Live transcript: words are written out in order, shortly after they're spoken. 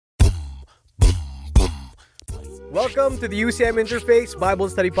Welcome to the UCM Interface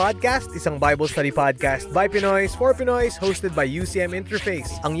Bible Study Podcast, isang Bible study podcast by Pinoys for Pinoys hosted by UCM Interface,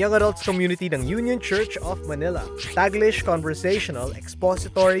 ang young adults community ng Union Church of Manila. Taglish, conversational,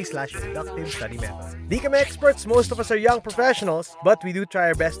 expository/inductive study method. Di kami experts, most of us are young professionals, but we do try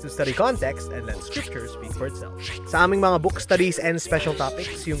our best to study context and let scripture speak for itself. Sa aming mga book studies and special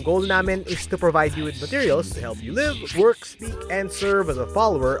topics, yung goal namin is to provide you with materials to help you live, work, speak, and serve as a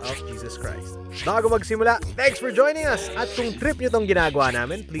follower of Jesus Christ. Bago magsimula, thanks for joining us! At kung trip nyo tong ginagawa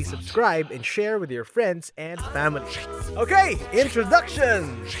namin, please subscribe and share with your friends and family. Okay,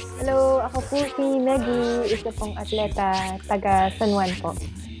 introductions! Hello, ako po si Maggie, isa pong atleta, taga San Juan po.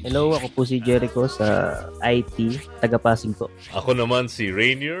 Hello, ako po si Jericho sa IT, taga Pasig po. Ako naman si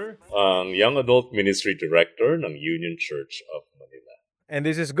Rainier, ang Young Adult Ministry Director ng Union Church of Manila. And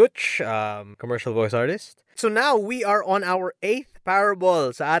this is Gutch, commercial voice artist. So now we are on our 8th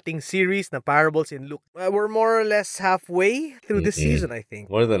parable sa ating series na Parables in Luke. We're more or less halfway through the season, I think.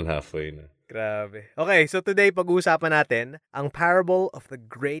 More than halfway na. Grabe. Okay, so today pag-uusapan natin ang Parable of the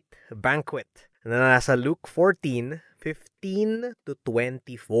Great Banquet na nasa Luke 14:15 to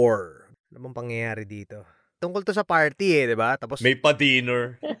 24. Ano bang pangyayari dito? Tungkol to sa party di ba? Tapos May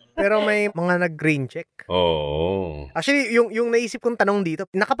pa-dinner. pero may mga nag-green check. Oo. Actually, yung naisip kong tanong dito,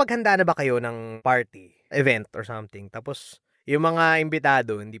 nakapaghanda na ba kayo ng party, event or something? Tapos yung mga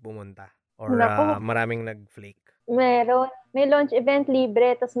imbitado hindi pumunta or maraming nag-flake. Meron. May launch event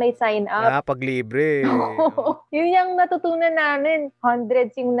libre, tapos may sign up. Pag libre. Yun yung natutunan namin.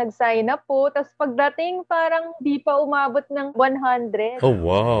 Hundreds yung nag-sign up po, tapos pagdating parang di pa umabot ng 100. Oh,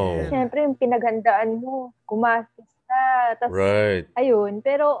 wow. Siyempre, yung pinaghandaan mo, gumastos ka. Tapos, Right. ayun.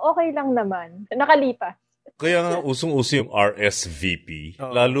 Pero okay lang naman. Nakalipas. Kaya nga usong-uso yung RSVP.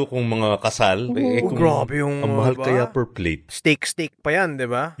 Lalo kung mga kasal. Kung grabe yung ang mahal diba? kaya per plate. Steak pa yan, di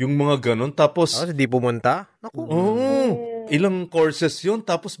ba? Yung mga ganun. Tapos, Hindi pumunta? Naku. ilang courses yun.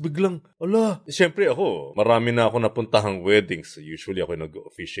 Tapos biglang, siyempre ako, marami na ako napuntahang weddings. Usually ako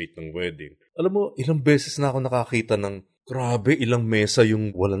nag-officiate ng wedding. Alam mo, ilang beses na ako nakakita ng grabe, ilang mesa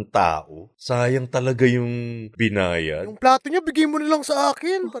yung walang tao. Sayang talaga yung binayad. Yung plato niya, bigay mo na lang sa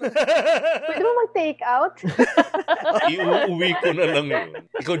akin. Pwede mo mag-take out? Iuuwi ko na lang yun.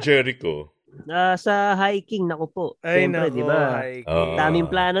 Ikaw, Jericho. Sa hiking, naku po. Ay, Siyempre, nako. di ba? Daming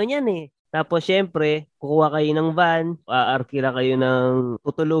plano niyan eh. Tapos, syempre, kukuha kayo ng van, aarkila kayo ng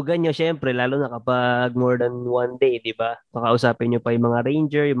tutulugan nyo, syempre, lalo na kapag more than one day, di ba? Makausapin nyo pa yung mga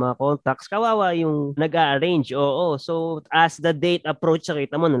ranger, yung mga contacts. Kawawa yung nag-a-arrange, oo. So, as the date approach,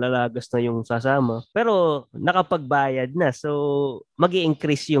 kita mo, nalalagas na yung sasama. Pero, nakapagbayad na. So,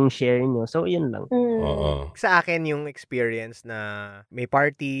 mag-i-increase yung share nyo. So, yun lang. Sa akin, yung experience na may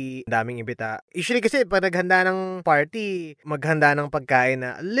party, daming imbita. Usually kasi, pag naghanda ng party, maghanda ng pagkain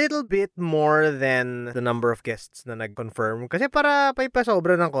na a little bit more than the number of guests na nag-confirm. Kasi para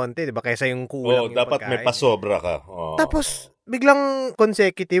pasobra ng konti, di ba? Kaysa yung kulang yung dapat pagkain. may pasobra ka. Tapos, biglang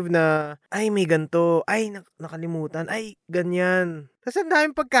consecutive na, ay, may ganito, ay, nakalimutan, ay, ganyan. Kasi ang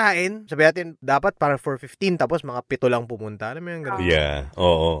daming pagkain. Sabi natin, dapat para for 15, tapos mga 7 lang pumunta. Alam mo yung ganun? Yeah,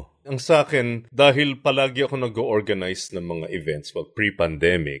 oo. Ang sa akin, dahil palagi ako nag-organize ng mga events,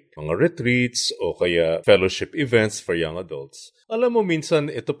 pre-pandemic, mga retreats o kaya fellowship events for young adults. Alam mo,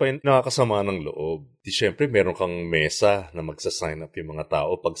 minsan, ito pa yung nakakasama ng loob. Di syempre, meron kang mesa na magsasign up yung mga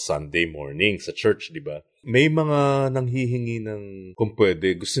tao pag Sunday morning sa church, di ba? May mga nanghihingi ng, kung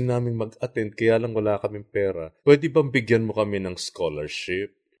pwede, gusto namin mag-attend, kaya lang wala kaming pera. Pwede bang bigyan mo kami ng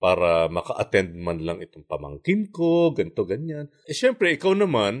scholarship para maka-attend man lang itong pamangkin ko, ganito, ganyan. Syempre, ikaw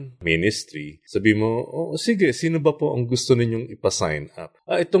naman, ministry, sabi mo, sige, sino ba po ang gusto ninyong ipa-sign up?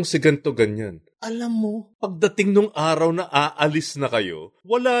 Itong si ganito, ganyan. Alam mo, pagdating nung araw na aalis na kayo,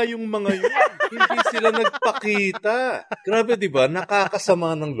 wala yung mga yun. Hindi sila nagpakita. Grabe, di ba?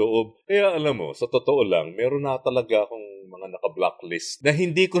 Nakakasama ng loob. Kaya alam mo, sa totoo lang, meron na talaga akong mga naka-blacklist na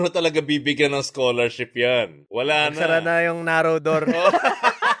hindi ko na talaga bibigyan ng scholarship yan. Wala na. Nagsara na yung narrow door.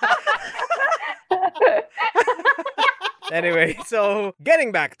 Anyway, so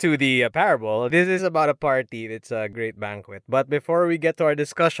getting back to the parable, this is about a party. It's a great banquet. But before we get to our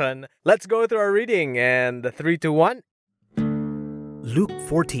discussion, let's go through our reading. And 3, 2, 1. Luke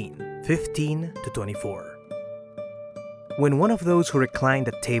 14:15 to 24. When one of those who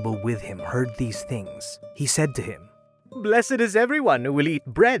reclined at table with him heard these things, he said to him, "Blessed is everyone who will eat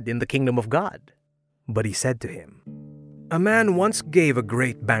bread in the kingdom of God." But he said to him, "A man once gave a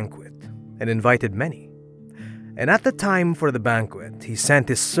great banquet and invited many. And at the time for the banquet, he sent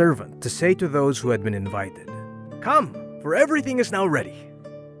his servant to say to those who had been invited, 'Come, for everything is now ready.'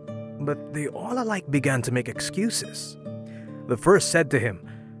 But they all alike began to make excuses. The first said to him,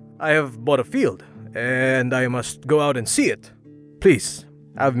 'I have bought a field, and I must go out and see it. Please,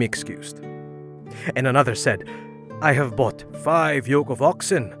 have me excused." And another said, "I have bought 5 yoke of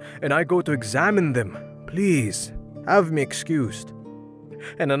oxen, and I go to examine them. Please, have me excused."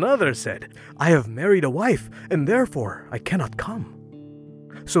 And another said, "I have married a wife, and therefore I cannot come."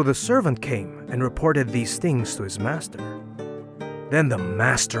 So the servant came and reported these things to his master. Then the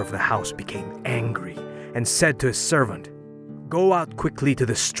master of the house became angry and said to his servant, "Go out quickly to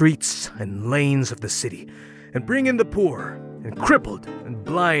the streets and lanes of the city, and bring in the poor, and crippled, and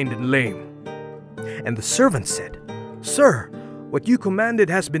blind, and lame." And the servant said, "Sir, what you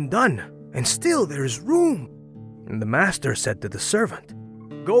commanded has been done, and still there is room." And the master said to the servant,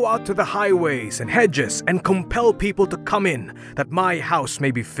 "Go out to the highways and hedges and compel people to come in, that my house may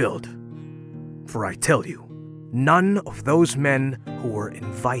be filled. For I tell you, none of those men who were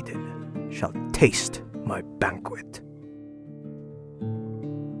invited shall taste my banquet."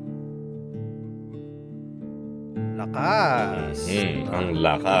 Lakas. Ang Hindi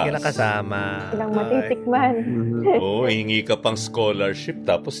lakas. nakasama. Ilang matitikman. Oo, hingi ka pang scholarship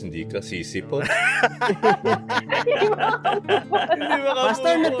tapos hindi ka sisipot. Hindi makabubuhat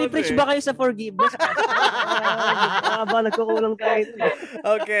Pastor, nagpipreach ba kayo sa forgiveness? Ba, nagkukulang tayo.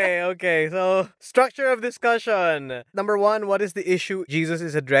 Okay. So, structure of discussion. Number 1, what is the issue Jesus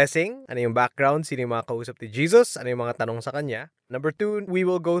is addressing? Ano yung background? Sino yung mga kausap ni Jesus? Ano yung mga tanong sa kanya? Number 2, we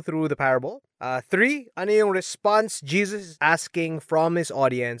will go through the parable. 3, ano yung response Jesus is asking from his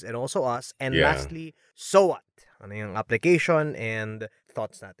audience and also us? And Yeah. lastly, so what? Ano yung application and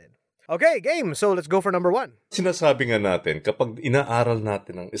thoughts natin? Okay, game. So, let's go for number 1. Sinasabi nga natin, kapag inaaral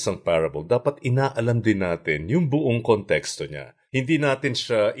natin ang isang parable, dapat inaalam din natin yung buong konteksto niya. Hindi natin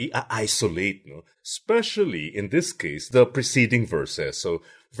siya i-isolate, no? Especially, in this case, the preceding verses. So,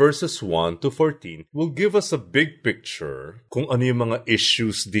 verses 1 to 14 will give us a big picture kung ano yung mga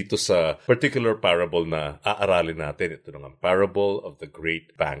issues dito sa particular parable na aaralin natin. Ito na nga, parable of the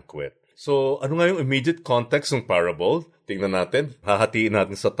great banquet. So, ano nga yung immediate context ng parable? Tingnan natin. Hahatiin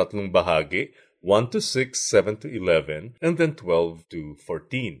natin sa 3 bahagi. 1 to 6, 7 to 11, and then 12 to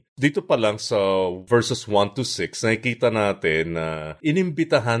 14. Dito pa lang sa verses 1 to 6, nakikita natin na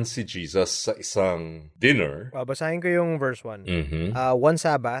inimbitahan si Jesus sa isang dinner. Basahin ko yung verse 1. One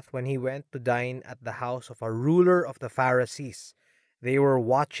Sabbath, when he went to dine at the house of a ruler of the Pharisees, they were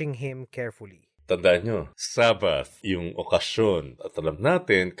watching him carefully. Tandaan nyo, Sabbath, yung okasyon. At alam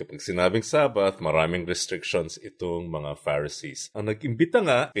natin, kapag sinabing Sabbath, maraming restrictions itong mga Pharisees. Ang nag-imbita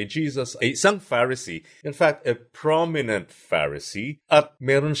nga kay Jesus ay isang Pharisee, in fact, a prominent Pharisee, at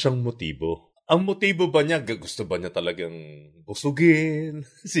meron siyang motibo. Ang motibo ba niya, gusto ba niya talagang busugin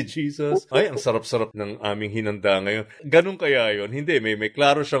si Jesus? Ay, ang sarap-sarap ng aming hinanda ngayon. Ganun kaya yon? Hindi, may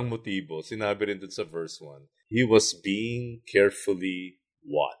klaro siyang motibo. Sinabi rin dun sa verse 1. He was being carefully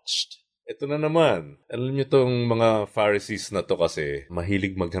watched. Ito na naman. Alam niyo tong mga Pharisees na to kasi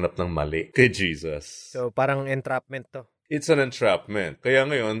mahilig maghanap ng mali kay Jesus. So, parang entrapment to. It's an entrapment. Kaya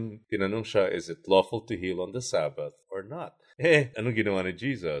ngayon, tinanong siya, is it lawful to heal on the Sabbath or not? Anong ginawa ni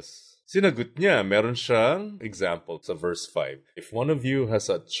Jesus? Sinagot niya, meron siyang example sa verse 5. If one of you has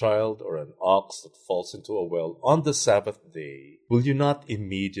a child or an ox that falls into a well on the Sabbath day, will you not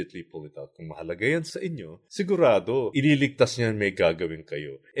immediately pull it out? Kung mahalaga yan sa inyo, sigurado, ililigtas niyan may gagawin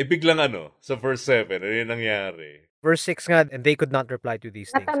kayo. Biglang sa verse 7, ano yung nangyari? Verse 6 nga, and they could not reply to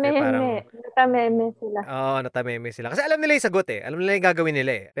these things. Natameme sila. Natameme sila. Kasi alam nila yung sagot alam nila yung gagawin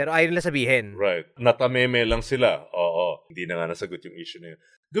nila Pero ayaw nila sabihin. Right. Natameme lang sila. Oo. Hindi na nga nasagot yung issue na yun.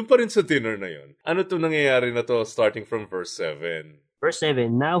 Doon pa rin sa dinner na yun. Ano to nangyayari na to starting from verse 7? Verse 7,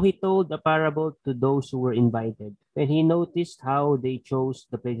 now he told a parable to those who were invited. When he noticed how they chose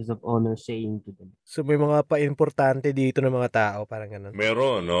the places of honor, saying to them. So may mga pa-importante dito ng mga tao, parang ganun.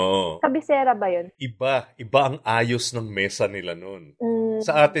 Meron, Kabisera ba yun? Iba ang ayos ng mesa nila nun.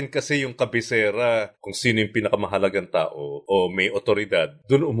 Sa atin kasi yung kabisera, kung sino yung pinakamahalagang tao o may otoridad,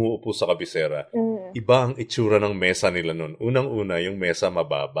 dun umuupo sa kabisera. Iba ang itsura ng mesa nila nun. Unang-una, yung mesa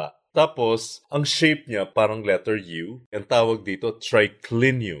mababa. Tapos, ang shape niya parang letter U. Ang tawag dito,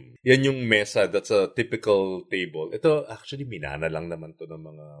 triclinium. Yan yung mesa, that's a typical table. Ito, actually, minana lang naman to ng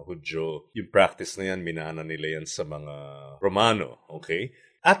mga Hudyo. Yung practice na yan, minana nila yan sa mga Romano. Okay?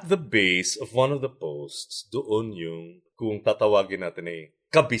 At the base of one of the posts, doon yung, kung tatawagin natin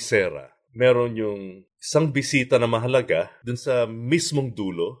kabisera. Meron yung isang bisita na mahalaga dun sa mismong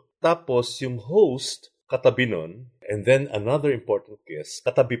dulo. Tapos, yung host, katabi nun. And then, another important guest,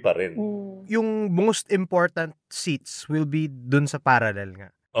 katabi pa rin. Yung most important seats will be dun sa parallel nga.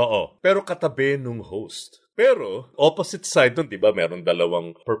 Oo. Pero katabi nung host. Pero, opposite side nun, di ba, meron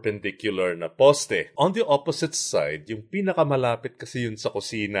dalawang perpendicular na poste. On the opposite side, yung pinakamalapit kasi yun sa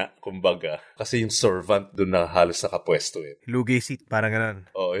kusina, kumbaga. Kasi yung servant dun na halos nakapwesto eh. Lugi seat, parang ganun.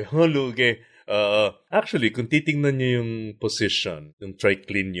 Oh, yung lugi. Actually, kung titingnan nyo yung position, yung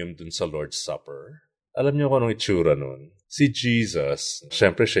triclinium dun sa Lord's Supper, alam nyo kung anong itsura nun? Si Jesus,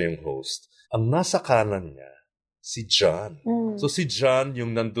 syempre siya yung host, ang nasa kanan niya, si John. So si John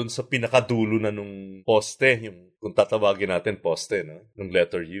yung nandun sa pinakadulo na nung poste, yung kung tatawagin natin poste, no? Nung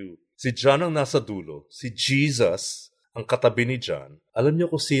letter U. Si John ang nasa dulo. Si Jesus, ang katabi ni John. Alam niyo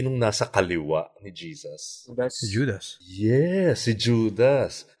kung sinong nasa kaliwa ni Jesus? Si Judas. Yes, si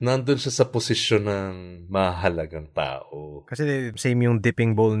Judas. Nandun siya sa posisyon ng mahalagang tao. Kasi same yung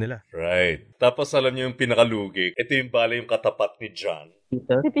dipping bowl nila. Right. Tapos alam niyo yung pinakalugi. Ito yung bala yung katapat ni John.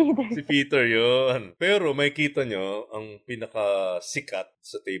 Peter? Si Peter. Si Peter yun. Pero may kita nyo ang pinakasikat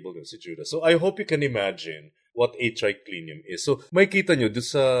sa table yun, si Judas. So I hope you can imagine what a triclinium is. So may kita nyo dun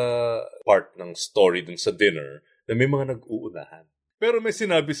sa part ng story dun sa dinner na may mga nag-uunahan. Pero may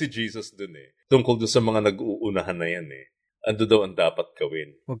sinabi si Jesus dun tungkol dun sa mga nag-uunahan na yan Ando daw ang dapat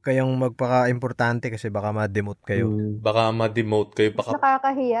gawin. Huwag kayong magpaka-importante kasi baka ma-demote kayo. Baka ma-demote kayo. Baka...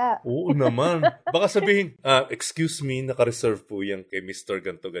 Nakakahiya. Oo naman. Baka sabihin, excuse me, naka-reserve po yan kay Mr.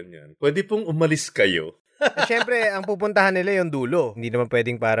 Ganto ganyan. Pwede pong umalis kayo. Siyempre, ang pupuntahan nila yung dulo. Hindi naman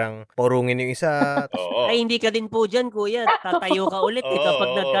pwedeng parang porungin yung isa. Oo. Ay, hindi ka din po dyan, kuya. Tatayo ka ulit kapag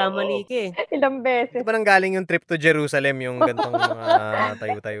nagkamali ka Ilang beses. Ito pa nang galing yung trip to Jerusalem, yung gantong mga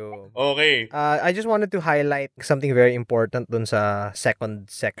tayo-tayo. Okay. I just wanted to highlight something very important dun sa second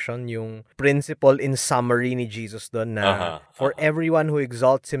section, yung principle in summary ni Jesus dun na for everyone who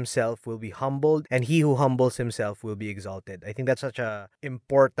exalts himself will be humbled and he who humbles himself will be exalted. I think that's such a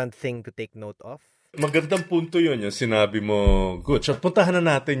important thing to take note of. Magandang punto yun, yung sinabi mo. Good. So, puntahan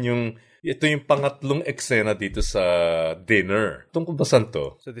na natin ito yung pangatlong eksena dito sa dinner. Tungkol ba saan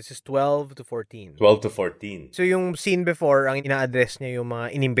to? So this is 12 to 14. 12 to 14. So yung scene before, ang ina-address niya yung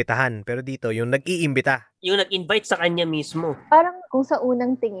mga inimbitahan. Pero dito, yung nag-iimbita. Yung nag-invite sa kanya mismo. Parang kung sa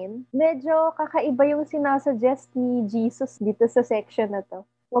unang tingin, medyo kakaiba yung sinasuggest ni Jesus dito sa section na to.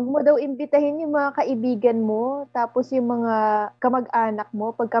 Huwag mo daw imbitahin yung mga kaibigan mo, tapos yung mga kamag-anak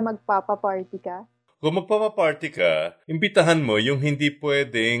mo pagka magpapaparty ka. Kung magpapaparty ka, imbitahan mo yung hindi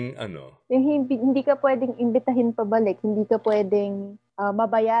pwedeng, Yung hindi ka pwedeng imbitahin pabalik, hindi ka pwedeng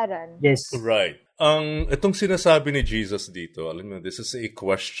mabayaran. Yes. Right. Itong sinasabi ni Jesus dito, alam mo, this is a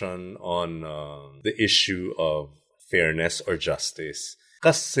question on the issue of fairness or justice.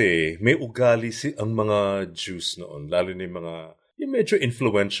 Kasi may ugali ang mga Jews noon, lalo na yung medyo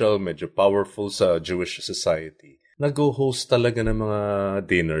influential, medyo powerful sa Jewish society. Nag-host talaga ng mga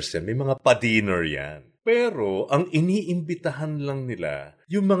dinners yan. May mga pa-dinner yan. Pero ang iniimbitahan lang nila,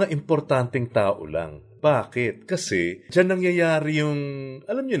 yung mga importanteng tao lang. Bakit? Kasi dyan nangyayari yung,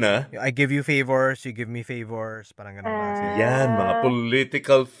 alam nyo na, I give you favors, you give me favors. Parang ganun lang. yan, mga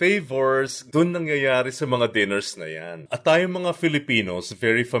political favors, doon nangyayari sa mga dinners na yan. At tayong mga Filipinos,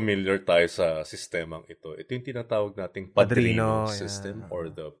 very familiar tayo sa sistemang ito. Ito yung tinatawag nating padrino system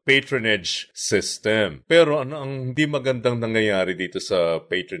or the patronage system. Pero ang hindi magandang nangyayari dito sa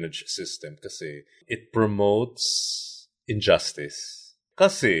patronage system kasi it promotes injustice.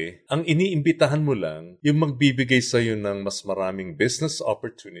 Kasi, ang iniimbitahan mo lang, yung magbibigay sa'yo ng mas maraming business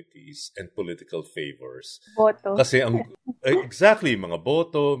opportunities and political favors. Boto. Kasi exactly, mga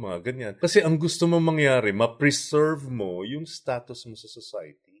boto, mga ganyan. Kasi ang gusto mo mangyari, ma-preserve mo yung status mo sa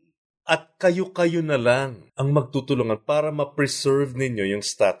society. At kayo-kayo na lang ang magtutulungan para ma-preserve ninyo yung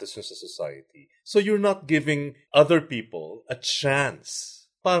status nyo sa society. So you're not giving other people a chance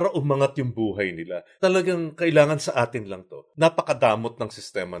para umangat yung buhay nila. Talagang kailangan sa atin lang to. Napakadamot ng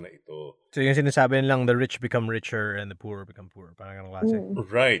sistema na ito. So yung sinasabi nilang the rich become richer and the poor become poor. Parang ganun klase.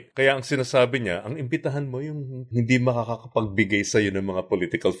 Right. Kaya ang sinasabi niya, ang imbitahan mo yung hindi makakapagbigay sa'yo ng mga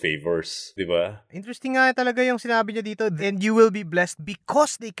political favors. Di ba? Interesting nga talaga yung sinabi niya dito. And you will be blessed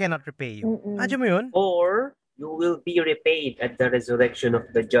because they cannot repay you. Adyo mo yun? Or you will be repaid at the resurrection of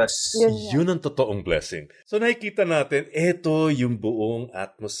the just. Yun ang totoong blessing. So nakikita natin, eto yung buong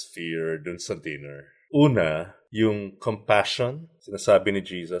atmosphere dun sa dinner. Una, yung compassion. Sinasabi ni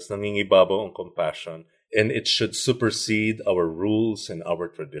Jesus, nangingibabaw ang compassion and it should supersede our rules and our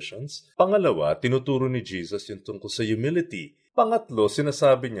traditions. Pangalawa, tinuturo ni Jesus yung tungkol sa humility. Pangatlo,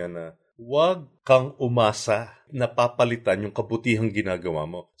 sinasabi niya na huwag kang umasa na papalitan yung kabutihang ginagawa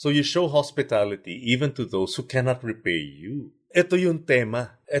mo. So you show hospitality even to those who cannot repay you. Ito yung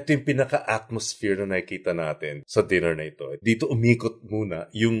tema. Ito yung pinaka-atmosphere na nakikita natin sa dinner na ito. Dito umikot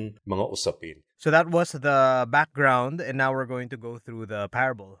muna yung mga usapin. So that was the background, and now we're going to go through the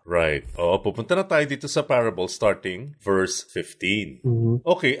parable. Right. Oo, pupunta na tayo dito sa parable starting verse 15.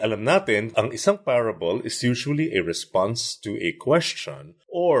 Okay, alam natin, ang isang parable is usually a response to a question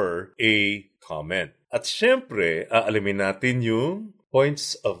or a comment. At syempre, aalamin natin yung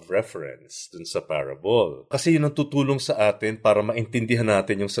points of reference dun sa parable. Kasi yun ang tutulong sa atin para maintindihan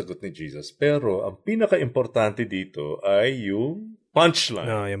natin yung sagot ni Jesus. Pero ang pinaka-importante dito ay yung punchline.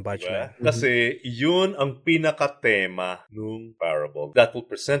 No, yung punchline. Diba? Kasi yun ang pinaka-tema nung parable that will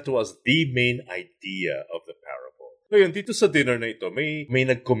present to us the main idea of the parable. Ngayon, dito sa dinner na ito, may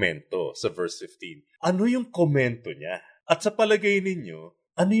nagkomento sa verse 15. Ano yung komento niya? At sa palagay ninyo,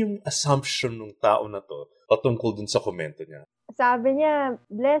 ano yung assumption ng tao na to patungkol dun sa komento niya? Sabi niya,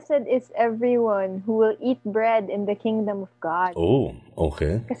 blessed is everyone who will eat bread in the kingdom of God. Oh,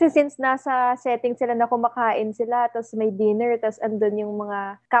 okay. Kasi since nasa setting sila na kumakain sila, tapos may dinner, tapos andun yung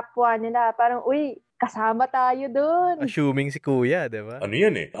mga kapwa nila, parang, uy, kasama tayo dun. Assuming si Kuya, di ba? Ano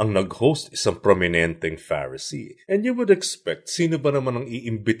yan eh? Ang nag-host isang prominenteng Pharisee. And you would expect, sino ba naman ang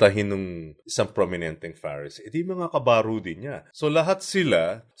iimbitahin ng isang prominenteng Pharisee? Di mga kabaro din niya. So lahat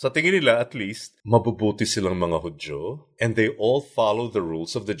sila, sa tingin nila at least, mabubuti silang mga Hudyo, and they all follow the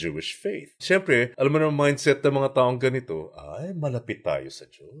rules of the Jewish faith. Siyempre, alam mo na mindset ng mga taong ganito, ay, malapit tayo sa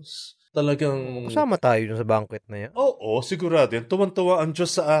Diyos. Talagang... Kasama tayo dun sa banquet na yan. Oo, sigurado yan. Tuwan-tuwa ang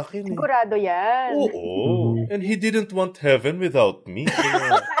Diyos sa akin. Eh. Sigurado yan. Oo. And He didn't want heaven without me.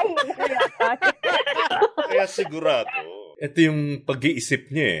 Kaya, Ay, kaya sigurado. Ito yung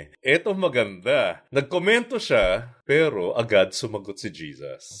pag-iisip niya eh. Ito maganda. Nagkomento siya, pero agad sumagot si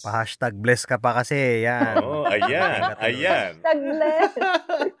Jesus. Pa-hashtag bless ka pa kasi, yan. Oo, ayan, ayan. Taglet.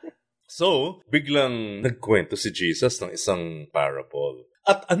 So, biglang nagkwento si Jesus ng isang parable.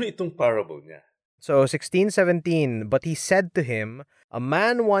 At ano itong parable niya? So 16:17, but he said to him, a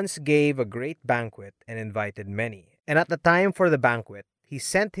man once gave a great banquet and invited many. And at the time for the banquet, he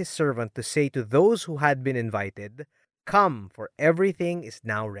sent his servant to say to those who had been invited, come, for everything is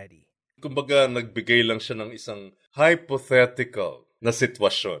now ready. Kumbaga, nagbigay lang siya ng isang hypothetical na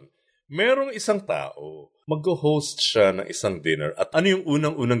sitwasyon. Merong isang tao, mag-host siya ng isang dinner. At ano yung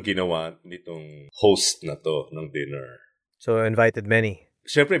unang-unang ginawa nitong host na to ng dinner? So invited many.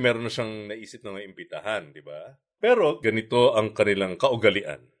 Siyempre, meron na siyang naisip na mga imbitahan, di ba? Pero ganito ang kanilang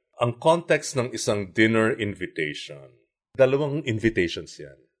kaugalian. Ang context ng isang dinner invitation, 2 invitations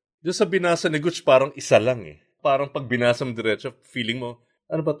yan. Doon sa binasa ni Gutsch, parang isa lang eh. Parang pag binasa mo diretso, feeling mo,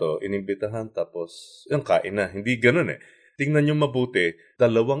 ano ba to? Inimbitahan tapos yung kain na. Hindi ganun eh. Tingnan nyo mabuti,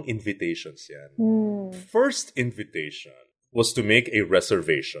 2 invitations yan. First invitation was to make a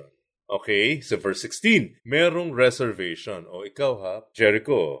reservation. Okay, sa verse 16, merong reservation. O ikaw ha,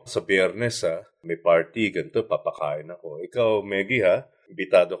 Jericho, sa Biyernes ha, may party, ganito, papakain ako. Ikaw, Maggie ha,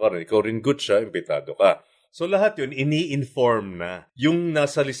 imbitado ka rin. Ikaw rin Gutsch ha, imbitado ka. So lahat yun, ini-inform na. Yung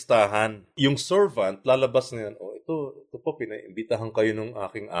nasa listahan, yung servant, lalabas na yan, oh, ito po, pinaimbitahan kayo ng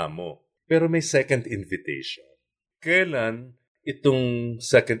aking amo. Pero may second invitation. Kailan itong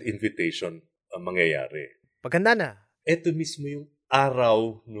second invitation ang mangyayari? Paganda na. Ito mismo yung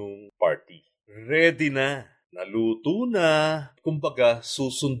araw nung party. Ready na. Naluto na. Kumbaga,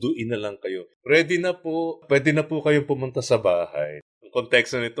 susunduin na lang kayo. Ready na po. Pwede na po kayong pumunta sa bahay. Ang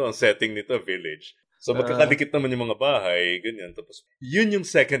konteksto nito, ang setting nito, village. So, magkakadikit naman yung mga bahay, ganyan. Tapos, yun yung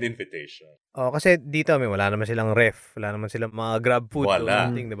second invitation. Oh, kasi dito wala naman silang ref, wala naman silang mga grab food or Wala.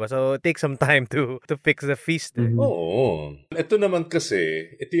 something, diba? So take some time to fix the feast. Oo. Ito naman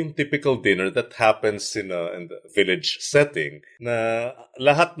kasi, ito yung typical dinner that happens in the village setting na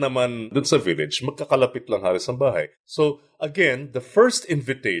lahat naman dun sa village, magkakalapit lang halos ang bahay. So, again, the first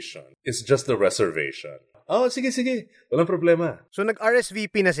invitation is just the reservation. Oh, sige. Walang problema. So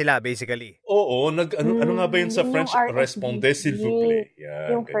nag-RSVP na sila basically. Oo, ano nga ba yun sa yung French? RSVP. Respondez s'il vous plaît.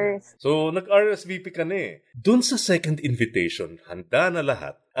 Yan, Yung ganyan. first. So, nag-RSVP ka na eh. Doon sa second invitation, handa na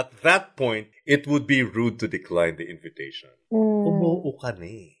lahat. At that point, it would be rude to decline the invitation. Umuo ka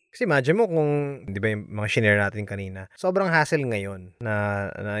na eh. Kasi imagine mo kung, di ba yung mga shinare natin kanina, sobrang hassle ngayon na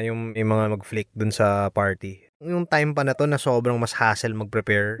yung mga mag-flick dun sa party. Yung time pa na to na sobrang mas hassle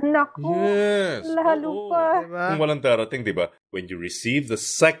mag-prepare. Naku, Yes. lalo Oo. pa. Diba? Kung walang darating, di ba? When you receive the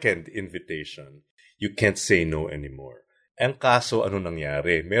second invitation, you can't say no anymore. Ang kaso, ano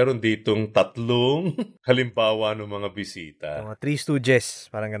nangyari? Meron ditong 3 halimbawa ng mga bisita. Mga Three Stooges,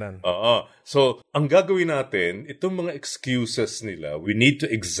 parang ganun. Oo. So, ang gagawin natin, itong mga excuses nila, we need to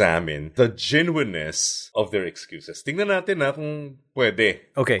examine the genuineness of their excuses. Tingnan natin kung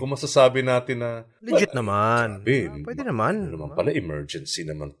pwede. Okay. Kung masasabi natin na, Legit naman. Pwede naman. Ano naman pala, emergency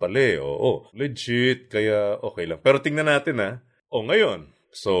naman pala eh. Oo, legit, kaya okay lang. Pero tingnan natin ngayon.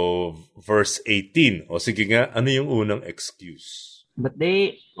 So, verse 18. O sige nga, ano yung unang excuse? But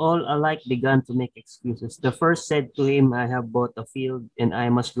they all alike began to make excuses. The first said to him, I have bought a field and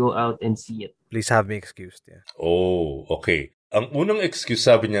I must go out and see it. Please have me excused. Yeah. Oh, okay. Ang unang excuse,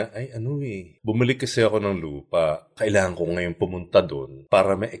 sabi niya, bumili kasi ako ng lupa. Kailangan ko ngayon pumunta doon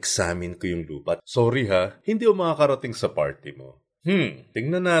para ma-examine ko yung lupa. Sorry hindi ako makakarating sa party mo.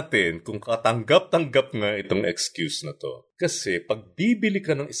 Tingnan natin kung katanggap-tanggap nga itong excuse na to. Kasi pag bibili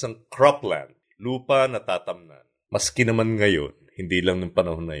ka ng isang cropland, lupa na tatamnan, maski naman ngayon, hindi lang ng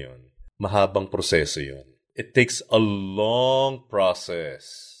panahon na yon, mahabang proseso yon. It takes a long process.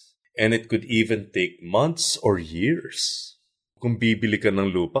 And it could even take months or years kung bibili ka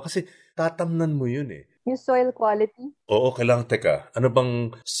ng lupa. Kasi tatamnan mo yun eh. Yung soil quality. Oo, kailangan. Teka, ano bang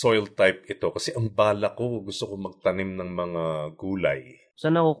soil type ito? Kasi ang bala ko, gusto ko magtanim ng mga gulay.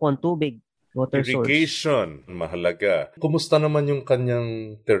 Saan nakukuha ang tubig? Water source. Irrigation, mahalaga. Kumusta naman yung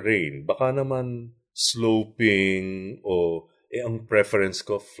kanyang terrain? Baka naman sloping o ang preference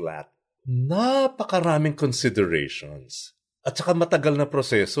ko flat. Napakaraming considerations. At saka matagal na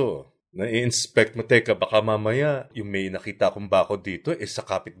proseso. Na-i-inspect mo, teka, baka mamaya yung may nakita akong bako dito, sa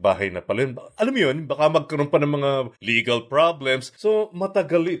kapitbahay na pala yun. Alam mo yun, baka magkaroon pa ng mga legal problems. So,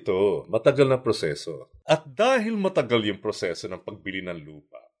 matagal ito. Matagal na proseso. At dahil matagal yung proseso ng pagbili ng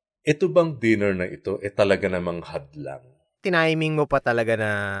lupa, ito bang dinner na ito, talaga namang hadlang? Tiniming mo pa talaga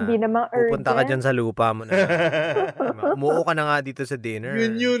na Hindi namang urgent. pupunta ka dyan sa lupa mo na. Umuo ka na nga dito sa dinner.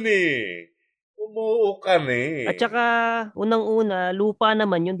 Yun eh. Umuo ka na eh. At saka, unang-una, lupa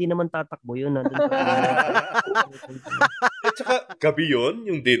naman yun, di naman tatakbo yun. At saka, gabi yun,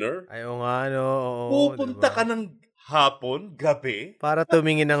 yung dinner. Ayaw nga, no. Pupunta ka ng hapon, gabi. Para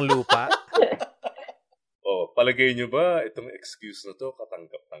tumingin ng lupa. Palagay nyo ba itong excuse na to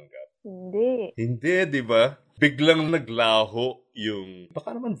katanggap-tanggap? Hindi. Hindi, di ba? Biglang naglaho yung,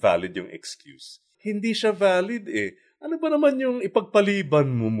 baka naman valid yung excuse. Hindi siya valid eh. Ano ba naman yung ipagpaliban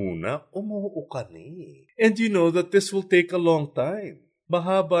mo muna? Umuo ka na eh. And you know that this will take a long time.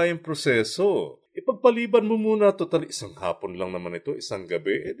 Mahaba yung proseso. Ipagpaliban mo muna, total isang hapon lang naman ito, isang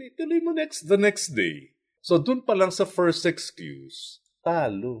gabi, ituloy mo the next day. So dun pa lang sa first excuse,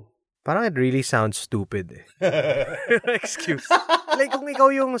 talo. Parang it really sounds stupid eh. Excuse. Like kung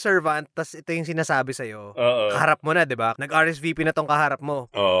ikaw yung servant, tas ito yung sinasabi sa'yo, kaharap mo na, di ba? Nag-RSVP na tong kaharap mo.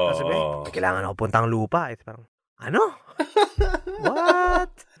 Tapos sabi, kailangan ako puntang lupa. Ito parang, ano?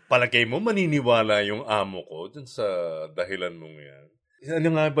 What? Palagay mo maniniwala yung amo ko dun sa dahilan mong yan?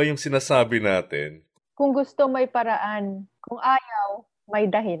 Ano nga ba yung sinasabi natin? Kung gusto, may paraan. Kung ayaw, may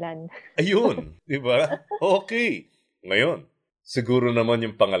dahilan. Ayun, di ba? Okay. Ngayon, siguro naman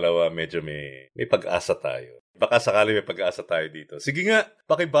yung pangalawa, medyo may pag-asa tayo. Baka sakali may pag-asa tayo dito. Sige nga,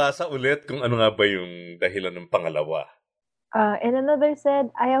 pakibasa ulit kung ano nga ba yung dahilan ng pangalawa. And another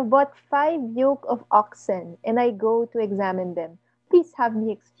said, I have bought 5 yoke of oxen, and I go to examine them. Please have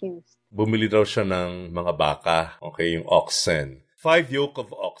me excused. Bumili daw siya ng mga baka, okay, yung oxen. 5 yoke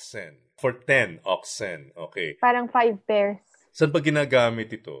of oxen for 10 oxen, okay. Parang 5 pairs. Saan ba ginagamit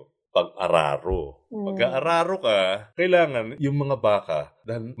ito? Pag-araro. Pag-araro ka, kailangan yung mga baka,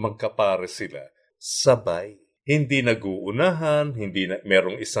 dahil magkapare sila, sabay. Hindi nag-uunahan,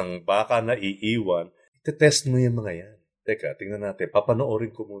 merong isang baka na iiwan. Itetest mo yung mga yan. Teka, tingnan natin.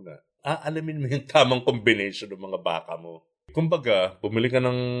 Papanoorin ko muna. Alamin mo yung tamang combination ng mga baka mo. Kumbaga, bumili ka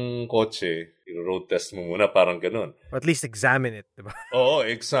ng kotse, road test mo muna, parang ganun. Or at least examine it, diba? Oo,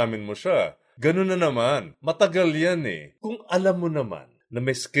 examine mo siya. Ganun na naman. Matagal yan eh. Kung alam mo naman na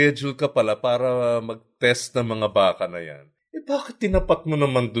may schedule ka pala para mag-test ng mga baka na yan, bakit tinapat mo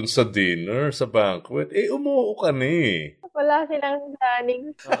naman dun sa dinner, sa banquet? Umuo ka na eh. Wala silang planning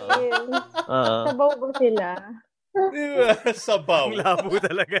skills. Sabaw ba sila? Diba? Sabaw. Ang labo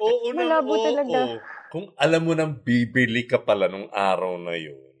talaga. Oo na, malabo talaga. Kung alam mo nang bibili ka pala nung araw na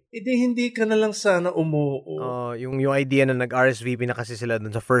yun, hindi ka na lang sana umuo. Yung idea na nag-RSVP na kasi sila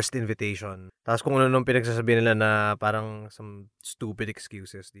dun sa first invitation. Tapos kung ano nung pinagsasabi nila na parang some stupid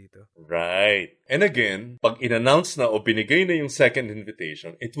excuses dito. Right. And again, pag in-announce na o binigay na yung second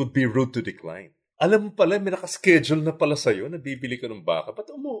invitation, it would be rude to decline. Alam mo pala, may nakaschedule na pala sa'yo na bibili ka ng baka,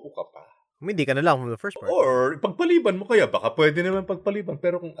 ba't umuo ka pa? Hindi ka na lang from the first part. Or pagpaliban mo kaya, baka pwede naman pagpaliban.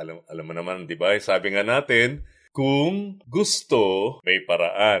 Pero kung alam mo naman, di ba, sabi nga natin, Kung gusto, may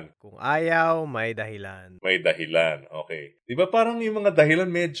paraan. Kung ayaw, may dahilan. May dahilan. Okay. Di ba parang yung mga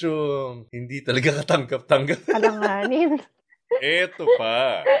dahilan medyo hindi talaga katanggap-tanggap? Alanganin. Eto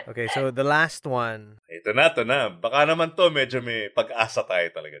pa. Okay, so the last one. Ito na. Baka naman to medyo may pag-asa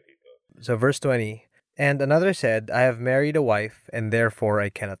tayo talaga dito. So verse 20. And another said, I have married a wife, and therefore I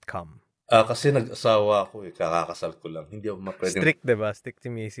cannot come. Kasi nag-asawa ako kakakasal ko lang. Hindi ako mapwedeng... Strict, diba? Strict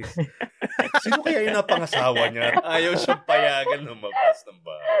si Mrs. Sino kaya yung napangasawa niya? Ayaw siyang payagan lumabas ng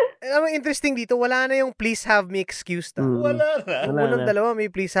bahay. Alam mo, interesting dito, wala na yung please have me excuse ta. Wala na. Wala Unang na. dalawa,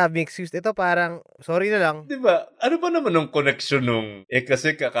 may please have me excuse. Ito parang, sorry na lang. Di ba? Ano ba naman yung connection nung,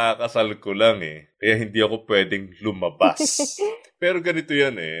 kasi kakakasal ko lang kaya hindi ako pwedeng lumabas. Pero ganito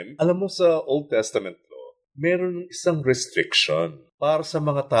yan Alam mo sa Old Testament law, meron isang restriction para sa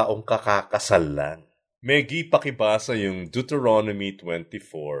mga taong kakakasal lang. Megi, pakibasa yung Deuteronomy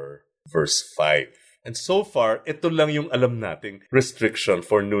 24 verse 5. And so far, ito lang yung alam nating restriction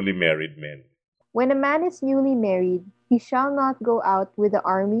for newly married men. When a man is newly married, he shall not go out with the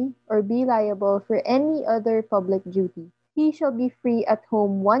army or be liable for any other public duty. He shall be free at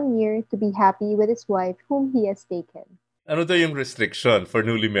home 1 year to be happy with his wife whom he has taken. Ano daw yung restriction for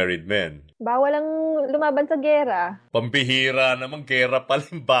newly married men? Bawal ang lumaban sa gera. Pambihira naman, gera pala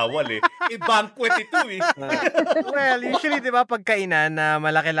yung bawal banquet ito Well, usually, di ba, pagkainan na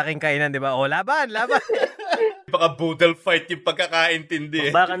malaki-laking kainan, di ba? O, laban. Baka boodle fight yung pagkakaintindi.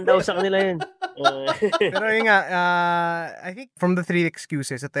 Bakan daw sa kanila yun. Pero yun nga, I think from the 3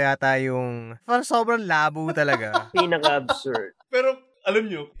 excuses, ito yata yung parang sobrang labo talaga. Pinaka-absurd. Pero alam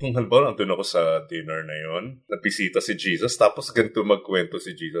nyo, kung halimbawa nandun ako sa dinner na yon, nabisita si Jesus, tapos ganito magkwento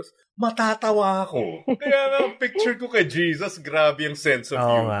si Jesus, matatawa ako. Kaya nga, picture ko kay Jesus, grabe yung sense of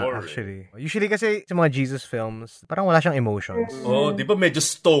Oo nga, humor. actually. Usually kasi sa mga Jesus films, parang wala siyang emotions. Di ba medyo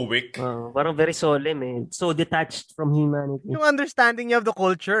stoic? Parang very solemn So detached from humanity. Yung understanding niya of the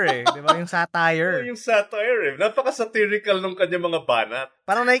culture di ba? Yung satire. Yung satire napaka-satirical nung kanya mga banat.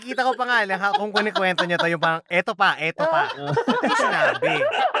 Parang nakikita ko pa nga, kung kunikwento niya to, yung parang, eto pa. Yung sinabi.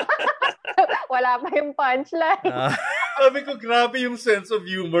 Wala pa yung punchline. Sabi ko, grabe yung sense of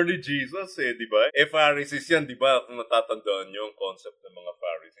humor ni Jesus di ba? Pharisees yan, di ba? Kung natatandaan nyo yung concept ng mga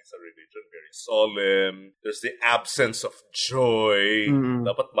Pharisees sa religion, very solemn. There's the absence of joy.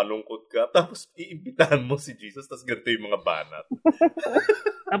 Dapat malungkot ka. Tapos, iimbitahan mo si Jesus, tapos ganito yung mga banat.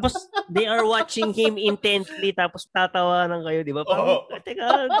 Tapos, they are watching him intently, tapos tatawanan kayo, di ba? Parang,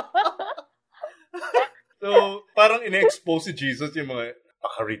 teka. So, parang ina-expose si Jesus yung mga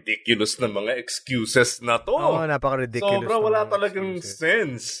napaka-ridiculous na mga excuses na to. Oo, napaka-ridiculous. Sobra wala talagang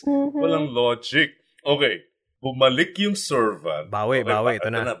sense. Walang logic. Okay, bumalik yung servant. Bawi, ito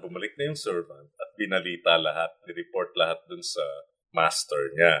na. Bumalik na yung servant at binalita lahat, ni-report lahat dun sa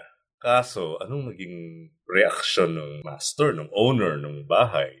master niya. Kaso, anong naging reaction ng master, ng owner, ng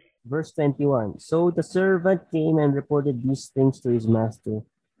bahay? Verse 21. So the servant came and reported these things to his master.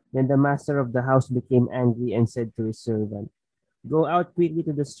 Then the master of the house became angry and said to his servant, Go out quickly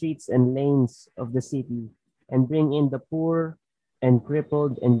to the streets and lanes of the city and bring in the poor and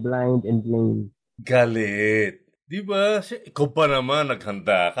crippled and blind and lame. Galit. Di ba? Ikaw pa naman,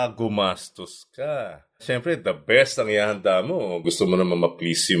 naghanda ka, gumastos ka. Siyempre, the best ang ihanda mo. Gusto mo naman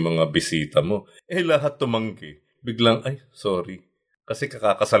ma-please yung mga bisita mo. Lahat tumanggi. Biglang, sorry. Kasi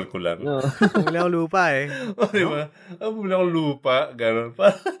kakakasal ko lang. Bumili akong lupa Di ba? Bumili akong lupa. Ganon.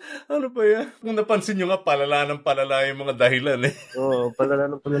 Ano ba yan? Kung napansin nyo nga, palala yung mga dahilan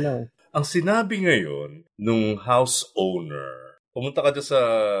Palala ng palala. Ang sinabi ngayon, nung house owner, pumunta ka dyan sa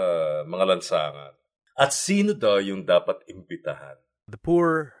mga lansangan. At sino daw yung dapat imbitahan? The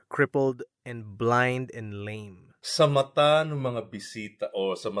poor, crippled, and blind and lame. Sa mata ng mga bisita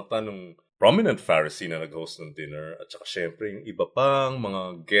o sa mata ng prominent Pharisee na nag-host ng dinner at saka syempre yung iba pang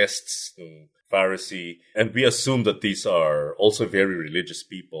mga guests ng Pharisee, and we assume that these are also very religious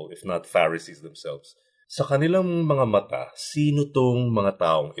people, if not Pharisees themselves. Sa kanilang mga mata, sino tong mga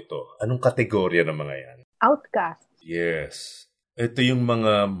taong ito? Anong kategorya ng mga yan? Outcast. Yes. Ito yung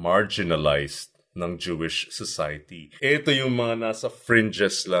mga marginalized ng Jewish society. Ito yung mga nasa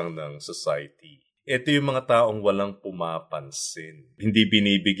fringes lang ng society. Ito yung mga taong walang pumapansin. Hindi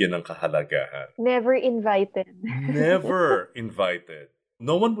binibigyan ng kahalagahan. Never invited. Never invited.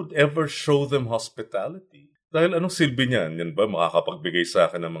 No one would ever show them hospitality. Dahil anong silbi niyan? Yan ba makakapagbigay sa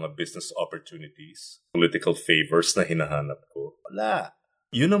akin ng mga business opportunities? Political favors na hinahanap ko? Wala.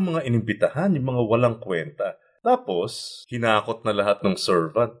 Yun ang mga inimbitahan, yung mga walang kwenta. Tapos, hinakot na lahat ng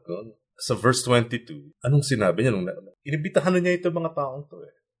servant. No? Sa verse 22, anong sinabi niya? Inimbitahan na niya ito mga taong to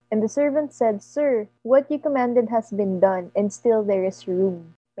And the servant said, Sir, what you commanded has been done, and still there is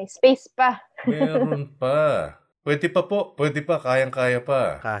room. May space pa. Meron pa. Pwede pa po, pwede pa, kayang-kaya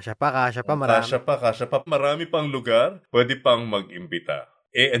pa. Kasya pa, marami. Kasya pa. Marami pang lugar, pwede pang mag-imbita.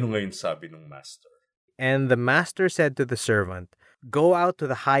 Ano ngayon sabi ng master? And the master said to the servant, "Go out to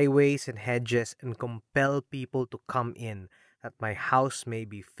the highways and hedges and compel people to come in, that my house may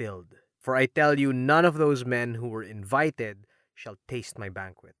be filled. For I tell you, none of those men who were invited shall taste my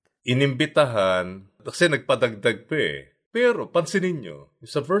banquet." Inimbitahan, kasi nagpadagdag pa eh. Pero pansinin nyo,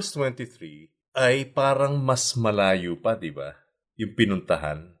 sa verse 23, ay parang mas malayo pa, di ba? Yung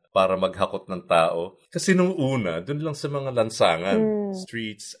pinuntahan para maghakot ng tao. Kasi nung una, dun lang sa mga lansangan,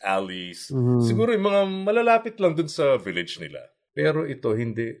 streets, alleys. Siguro yung mga malalapit lang dun sa village nila. Pero ito,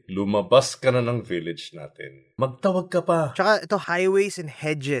 hindi. Lumabas ka na ng village natin. Magtawag ka pa. Tsaka ito, highways and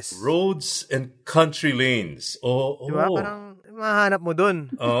hedges. Roads and country lanes. Oo. Diba? Parang mahanap mo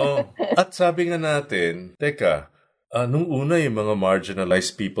dun. Oo. At sabi nga natin, teka, nung una yung mga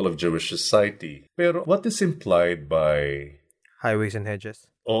marginalized people of Jewish society. Pero what is implied by highways and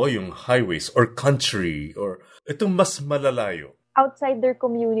hedges? Oo, yung highways or country or itong mas malalayo. Outside their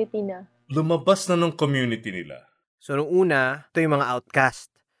community na. Lumabas na ng community nila. So, nung una, ito yung mga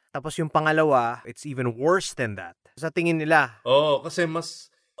outcast. Tapos yung pangalawa, it's even worse than that. Sa tingin nila. Oo, kasi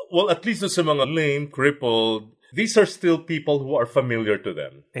well, at least sa mga lame, crippled, these are still people who are familiar to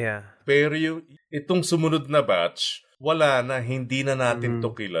them. Yeah. Pero itong sumunod na batch, wala na, hindi na natin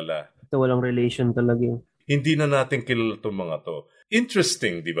to kilala. Ito walang relation talaga yun. Hindi na natin kilala itong mga to.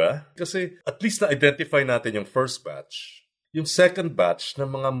 Interesting, di ba? Kasi at least na-identify natin yung first batch. Yung second batch na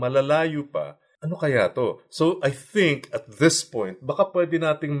mga malalayo pa, ano kaya to? So, I think at this point, baka pwede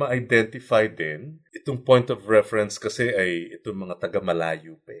nating ma-identify din itong point of reference kasi ay itong mga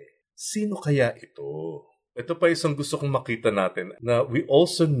taga-malayo pa. Sino kaya ito? Ito pa isang gusto kong makita natin na we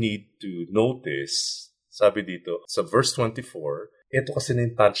also need to notice, sabi dito, sa verse 24, ito kasi na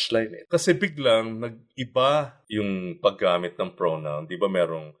yung touchline eh. Kasi biglang nag-iba yung paggamit ng pronoun. Di ba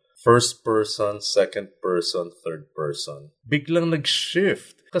merong first person, second person, third person? Biglang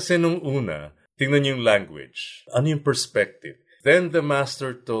nag-shift. Kasi nung una, tingnan yung language. Ano yung perspective? Then the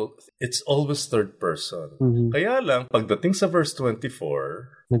master told, it's always third person. Kaya lang, pagdating sa verse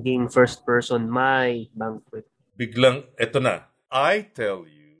 24, naging first person, my banquet. Biglang, eto na. I tell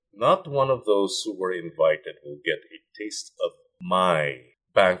you, not one of those who were invited will get a taste of my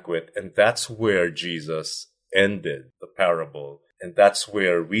banquet. And that's where Jesus ended the parable. And that's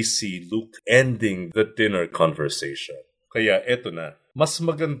where we see Luke ending the dinner conversation. Kaya eto na. Mas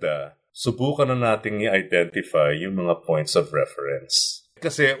maganda, subukan na nating i-identify yung mga points of reference.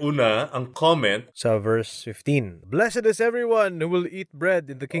 Kasi una, ang comment sa verse 15. Blessed is everyone who will eat bread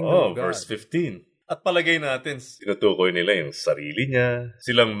in the kingdom of God. Verse 15. At palagay natin, tinutukoy nila yung sarili niya.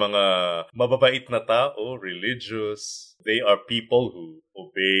 Silang mga mababait na tao, religious. They are people who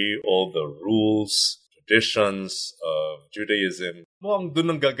obey all the rules, traditions of Judaism. Mukhang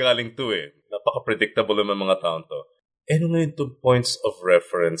doon ang gagaling to eh. Napaka-predictable ng mga taon to. Ano ngayon itong points of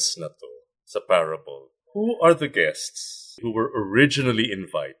reference na to sa parable? Who are the guests who were originally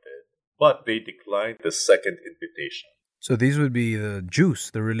invited, but they declined the second invitation? So these would be the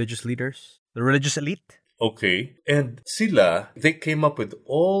Jews, the religious leaders, the religious elite. Okay. And sila, they came up with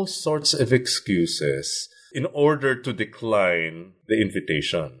all sorts of excuses in order to decline the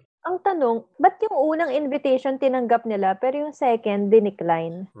invitation. Ang tanong, ba't yung unang invitation tinanggap nila, pero yung second,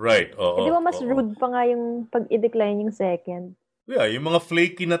 dinecline? Right, oo. Di ba mas rude pa nga yung pag-i-decline yung second? Yeah, yung mga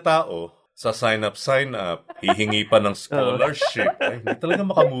flaky na tao, sa sign up, hihingi pa ng scholarship. Ay, hindi talaga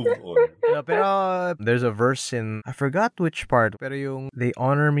makamove on. Yeah, pero there's a verse in, I forgot which part, pero yung, they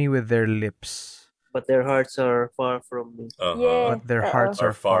honor me with their lips, but their hearts are far from me. Yes, but their hearts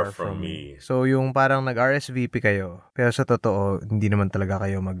are far from me. So yung parang nag-RSVP kayo, pero sa totoo, hindi naman talaga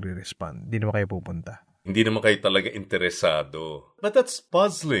kayo magre-respond. Hindi naman kayo pupunta. Hindi naman kayo talaga interesado. But that's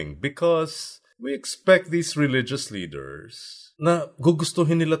puzzling because we expect these religious leaders na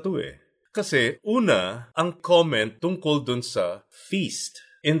gugustuhin nila to eh. Kasi una, ang comment tungkol dun sa feast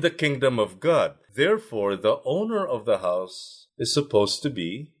in the kingdom of God. Therefore, the owner of the house is supposed to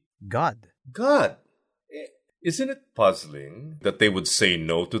be God. Isn't it puzzling that they would say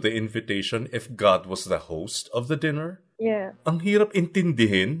no to the invitation if God was the host of the dinner? Yeah. Ang hirap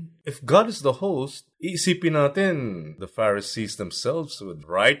intindihin. If God is the host, iisipin natin, the Pharisees themselves would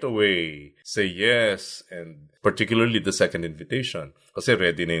right away say yes, and particularly the second invitation, kasi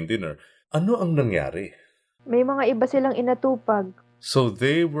ready na yung dinner. Ano ang nangyari? May mga iba silang inatupag. So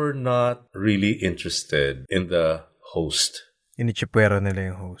they were not really interested in the host. Inichipwero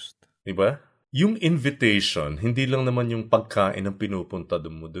nila yung host. Diba? Yung invitation, hindi lang naman yung pagkain ang pinupunta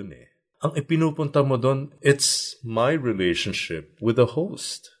mo dun eh. ang ipinupunta mo doon, it's my relationship with the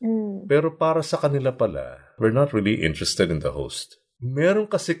host. Pero para sa kanila pala, we're not really interested in the host. Meron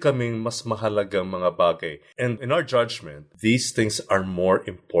kasi kaming mas mahalagang mga bagay. And in our judgment, these things are more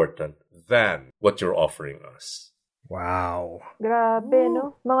important than what you're offering us. Wow. Grabe,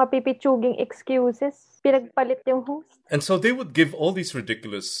 no? Mga pipitsuging excuses. Pinagpalit yung host. And so they would give all these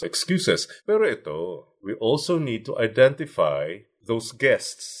ridiculous excuses. Pero ito, we also need to identify those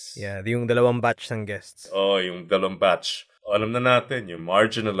guests. Yeah, yung dalawang batch ng guests. Oh, yung dalawang batch. Alam na natin, yung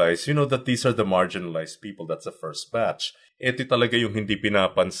marginalized. You know that these are the marginalized people. That's the first batch. Ito talaga yung hindi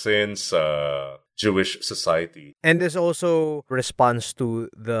pinapansin sa Jewish society. And this also responds to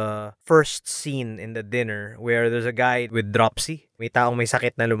the first scene in the dinner where there's a guy with dropsy. May taong may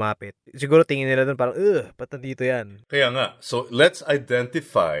sakit na lumapit. Siguro tingin nila doon parang, ba't nandito yan? Kaya nga, so let's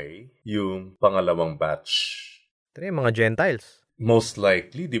identify yung pangalawang batch. Ito yung mga Gentiles. Most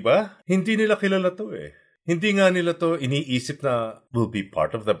likely, di ba? Hindi nila kilala to eh. Hindi nga nila to iniisip na will be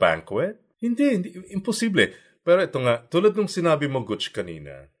part of the banquet. Hindi, imposible. Pero ito nga, tulad nung sinabi mo, Gutch,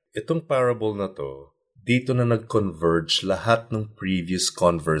 kanina, itong parable na to, dito na nag-converge lahat ng previous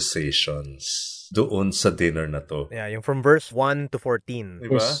conversations doon sa dinner na to. Yeah, yung from verse 1 to 14.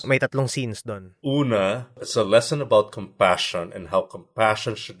 Diba? May 3 scenes doon. Una, it's a lesson about compassion and how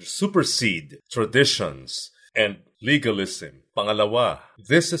compassion should supersede traditions and legalism. Pangalawa,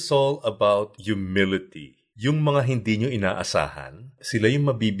 this is all about humility. Yung mga hindi nyo inaasahan, sila yung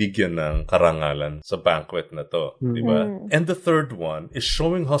mabibigyan ng karangalan sa banquet na to. Diba? And the third one is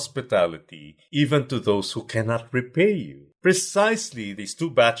showing hospitality even to those who cannot repay you. Precisely these two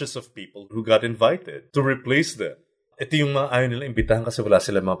batches of people who got invited to replace them. Ito yung mga ayaw nila imbitahan kasi wala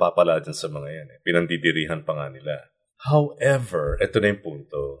sila mapapala dyan sa mga yan. Pinandidirihan pa nga nila. However, ito na yung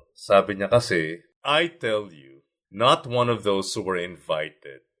punto. Sabi niya kasi, I tell you, not one of those who were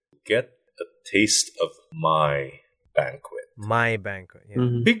invited get a taste of my banquet. My banquet.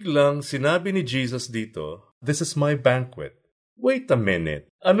 Yeah. Biglang sinabi ni Jesus dito, this is my banquet. Wait a minute.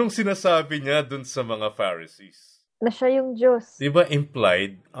 Anong sinasabi niya dun sa mga Pharisees? Na siya yung Diyos. Diba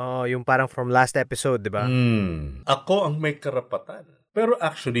implied? Oh, yung parang from last episode, diba? Ako ang may karapatan. Pero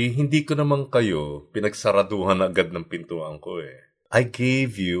actually, hindi ko naman kayo pinagsaraduhan agad ng pintuan ko eh. I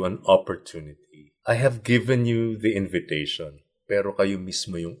gave you an opportunity. I have given you the invitation. Pero kayo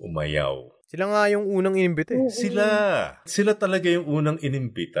mismo yung umayaw. Sila nga yung unang inimbita eh. Sila talaga yung unang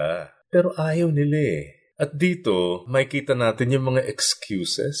inimbita. Pero ayaw nila eh. At dito, makikita natin yung mga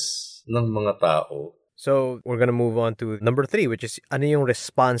excuses ng mga tao. So, we're gonna move on to number 3, which is ano yung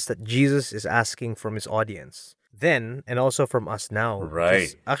response that Jesus is asking from his audience. Then, and also from us now.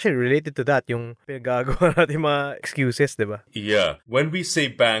 Right. Actually, related to that, yung pinagagawa natin mga excuses, diba? Yeah. When we say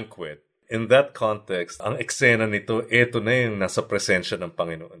banquet, in that context, ang eksena nito, eto na yung nasa presensya ng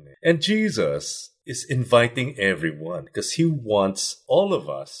Panginoon. And Jesus is inviting everyone because He wants all of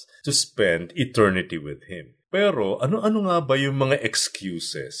us to spend eternity with Him. Pero ano-ano nga ba yung mga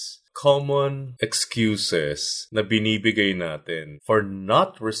excuses? Common excuses na binibigay natin for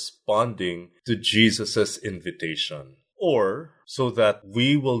not responding to Jesus' invitation. Or so that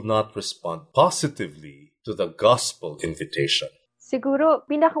we will not respond positively to the gospel invitation. Siguro,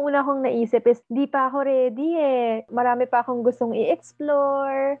 pinakauna kong naisip is, di pa ako ready eh. Marami pa akong gustong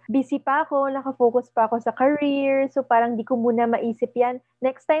i-explore. Busy pa ako, nakafocus pa ako sa career. So parang di ko muna maisip yan.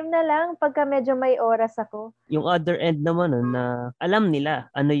 Next time na lang, pagka medyo may oras ako. Yung other end naman, na alam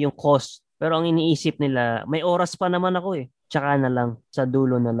nila ano yung cost. Pero ang iniisip nila, may oras pa naman ako eh. Tsaka na lang, sa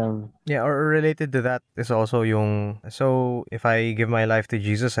dulo na lang. Yeah, or related to that is also yung, so if I give my life to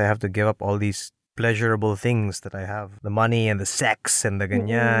Jesus, I have to give up all these pleasurable things that I have. The money and the sex and the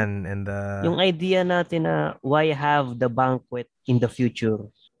ganyan and the... Yung idea natin na why have the banquet in the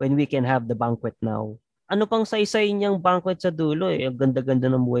future when we can have the banquet now? Ano pang saysay niyang banquet sa dulo eh. Ang ganda-ganda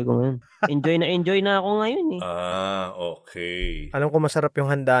ng buhay ko ngayon. Enjoy na ako ngayon eh. Okay. Alam ko masarap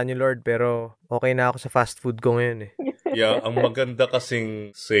yung handa niyo, Lord, pero okay na ako sa fast food ko ngayon eh. Yeah, ang maganda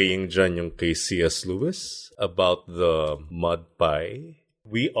kasing saying dyan yung kay C.S. Lewis about the mud pie.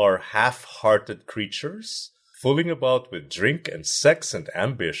 We are half-hearted creatures, fooling about with drink and sex and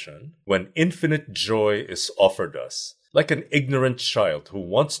ambition, when infinite joy is offered us, like an ignorant child who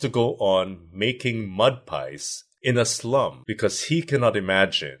wants to go on making mud pies in a slum because he cannot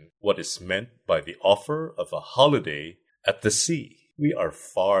imagine what is meant by the offer of a holiday at the sea. We are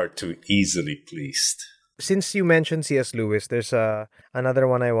far too easily pleased. Since you mentioned C.S. Lewis, there's another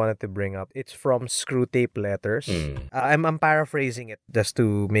one I wanted to bring up. It's from Screwtape Letters. I'm paraphrasing it just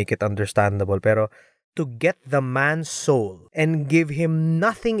to make it understandable. Pero to get the man's soul and give him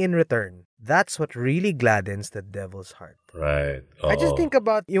nothing in return, That's what really gladdens the devil's heart. Right. I just Oo. think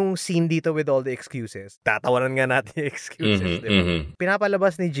about yung scene dito with all the excuses. Tatawanan nga natin yung excuses, di ba?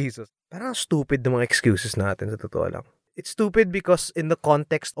 Pinapalabas ni Jesus. Parang stupid ng mga excuses natin, sa totoo lang. It's stupid because in the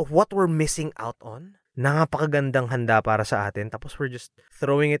context of what we're missing out on, napakagandang handa para sa atin, tapos we're just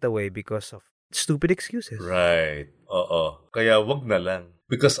throwing it away because of stupid excuses. Right. Oo. Kaya wag na lang.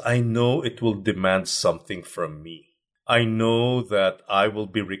 Because I know it will demand something from me. I know that I will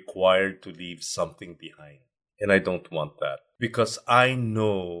be required to leave something behind. And I don't want that. Because I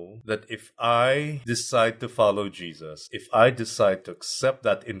know that if I decide to follow Jesus, if I decide to accept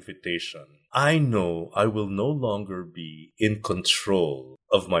that invitation, I know I will no longer be in control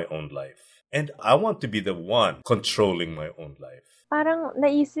of my own life. And I want to be the one controlling my own life. Parang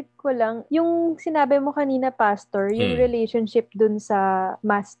naisip ko lang, yung sinabi mo kanina, Pastor, yung relationship dun sa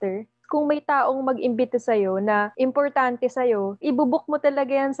master. Kung may taong mag-imbita sa'yo na importante sa'yo, ibubuk mo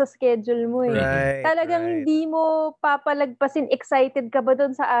talaga yan sa schedule mo eh. Right, Talagang right. hindi mo papalagpasin, excited ka ba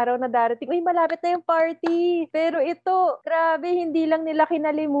doon sa araw na darating? Uy, malapit na yung party! Pero ito, grabe, hindi lang nila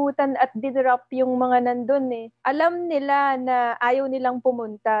kinalimutan at dinrop yung mga nandun eh. Alam nila na ayaw nilang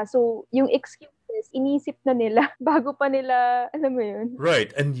pumunta. So, yung excuses, inisip na nila bago pa nila, alam mo yun?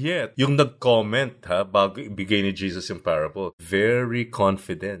 Right. And yet, yung nag-comment bago ibigay ni Jesus yung parable, very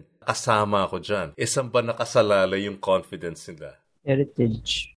confident. Kasama ako dyan. Saan ba nakasalalay yung confidence nila?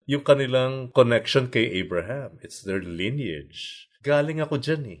 Heritage. Yung kanilang connection kay Abraham. It's their lineage. Galing ako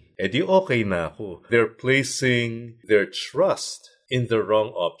dyan eh. E di okay na ako. They're placing their trust in the wrong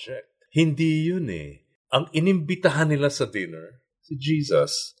object. Hindi yun eh. Ang inimbitahan nila sa dinner, si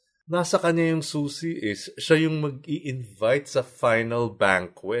Jesus, nasa kanya yung susi is, siya yung mag-i-invite sa final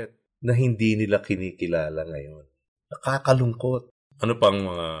banquet na hindi nila kinikilala ngayon. Nakakalungkot. Ano pang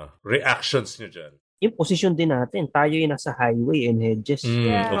mga reactions nyo dyan? Yung posisyon din natin, tayo yung nasa highway and hedges.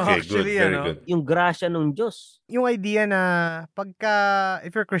 Yeah. Okay, good. Actually, Very good. Yung grasya ng Diyos. Yung idea na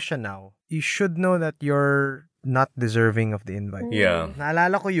if you're Christian now, you should know that you're not deserving of the invite. Yeah.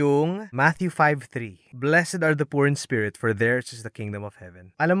 Naalala ko yung Matthew 5:3. Blessed are the poor in spirit, for theirs is the kingdom of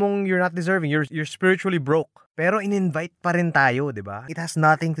heaven. Alam mong you're not deserving, you're spiritually broke. Pero in-invite pa rin tayo, di ba? It has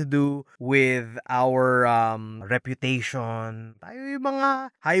nothing to do with our reputation. Tayo yung mga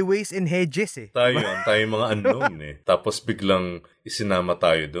highways and hedges eh. Tayo yung mga unknown eh. Tapos biglang isinama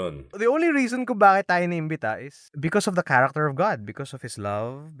tayo doon. The only reason kung bakit tayo naimbita is because of the character of God, because of His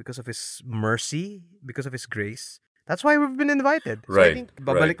love, because of His mercy, because of His grace. That's why we've been invited. So I Right, think,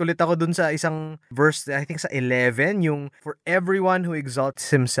 babalik ulit ako dun sa isang verse, I think sa 11, yung, for everyone who exalts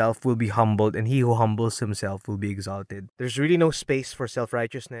himself will be humbled, and he who humbles himself will be exalted. There's really no space for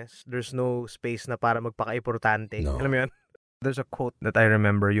self-righteousness. There's no space na para magpaka-importante. No. Alam mo yun? There's a quote that I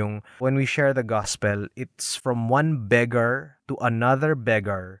remember, yung, when we share the gospel, it's from one beggar to another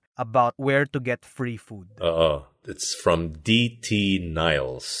beggar about where to get free food. It's from D.T.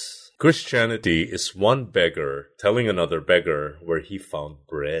 Niles. Christianity is one beggar telling another beggar where he found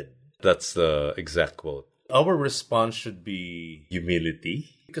bread. That's the exact quote. Our response should be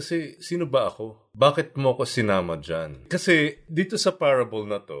humility. Kasi sino ba ako? Bakit mo ako sinama dyan? Kasi dito sa parable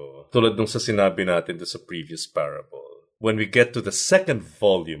na to, tulad nung sa sinabi natin to sa previous parable, when we get to the second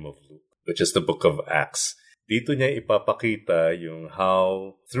volume of Luke, which is the book of Acts, dito niya ipapakita yung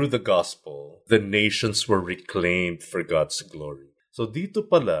how, through the gospel, the nations were reclaimed for God's glory. So dito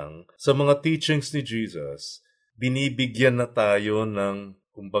pa lang, sa mga teachings ni Jesus, binibigyan na tayo ng,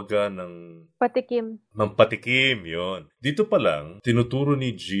 kumbaga, ng patikim, yun. Dito pa lang, tinuturo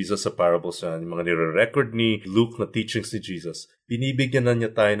ni Jesus sa parables na, yung mga nire-record ni Luke na teachings ni Jesus, binibigyan na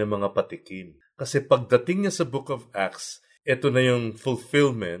niya tayo ng mga patikim. Kasi pagdating niya sa Book of Acts, ito na yung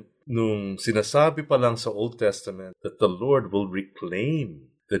fulfillment nung sinasabi pa lang sa Old Testament that the Lord will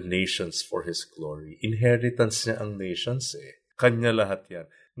reclaim the nations for His glory. Inheritance niya ang nations eh. Kanya lahat yan.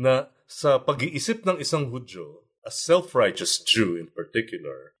 Na sa pag-iisip ng isang Hudyo, a self-righteous Jew in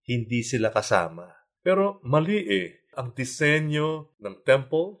particular, hindi sila kasama. Pero mali eh. Ang disenyo ng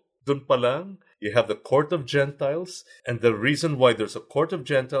temple, dun pa lang, you have the court of Gentiles, and the reason why there's a court of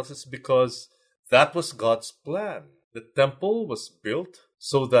Gentiles is because that was God's plan. The temple was built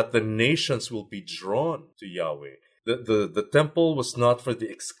so that the nations will be drawn to Yahweh. The temple was not for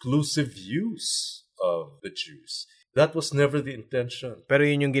the exclusive use of the Jews. That was never the intention. Pero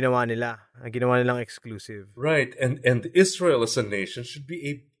yun yung ginawa nila. Ginawa nilang exclusive. Right. And Israel as a nation should be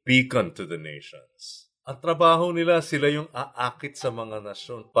a beacon to the nations. Ang trabaho nila, sila yung aakit sa mga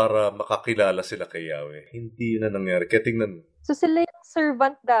nasyon para makakilala sila kay Yahweh. Hindi na nangyari. Kaya tingnan. So sila yung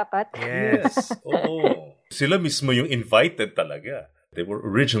servant dapat? Yes. Oo. Sila mismo yung invited talaga. They were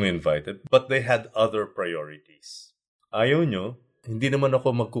originally invited, but they had other priorities. Ayaw nyo, hindi naman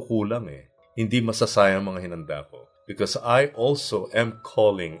ako magkukulang eh. hindi masasayang mga hinanda ko. Because I also am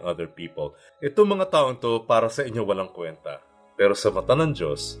calling other people. Itong mga taong to, para sa inyo walang kwenta. Pero sa mata ng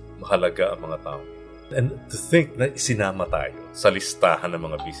Diyos, mahalaga ang mga taong. And to think na isinama tayo sa listahan ng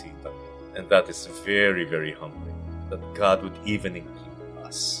mga bisita. And that is very, very humbling. That God would even include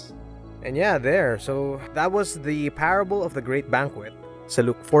us. And yeah, there. So that was the parable of the great banquet. Sa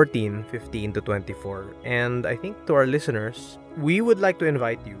Luke 14:15 to 24. And I think to our listeners, we would like to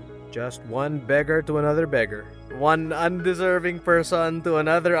invite you. Just one beggar to another beggar. One undeserving person to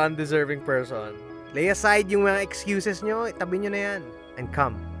another undeserving person. Lay aside yung mga excuses nyo, itabi nyo na yan. And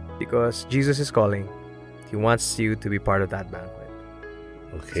come. Because Jesus is calling. He wants you to be part of that banquet.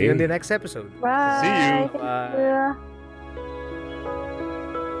 Okay. See you in the next episode. Bye. See you. Thank Bye. you.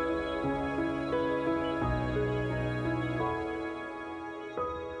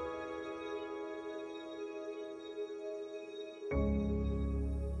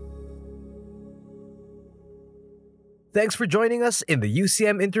 Thanks for joining us in the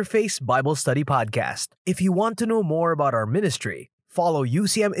UCM Interface Bible Study Podcast. If you want to know more about our ministry, follow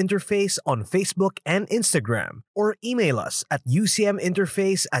UCM Interface on Facebook and Instagram, or email us at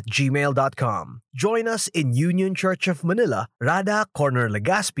ucminterface@gmail.com. Join us in Union Church of Manila, Rada, Corner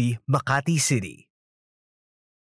Legazpi, Makati City.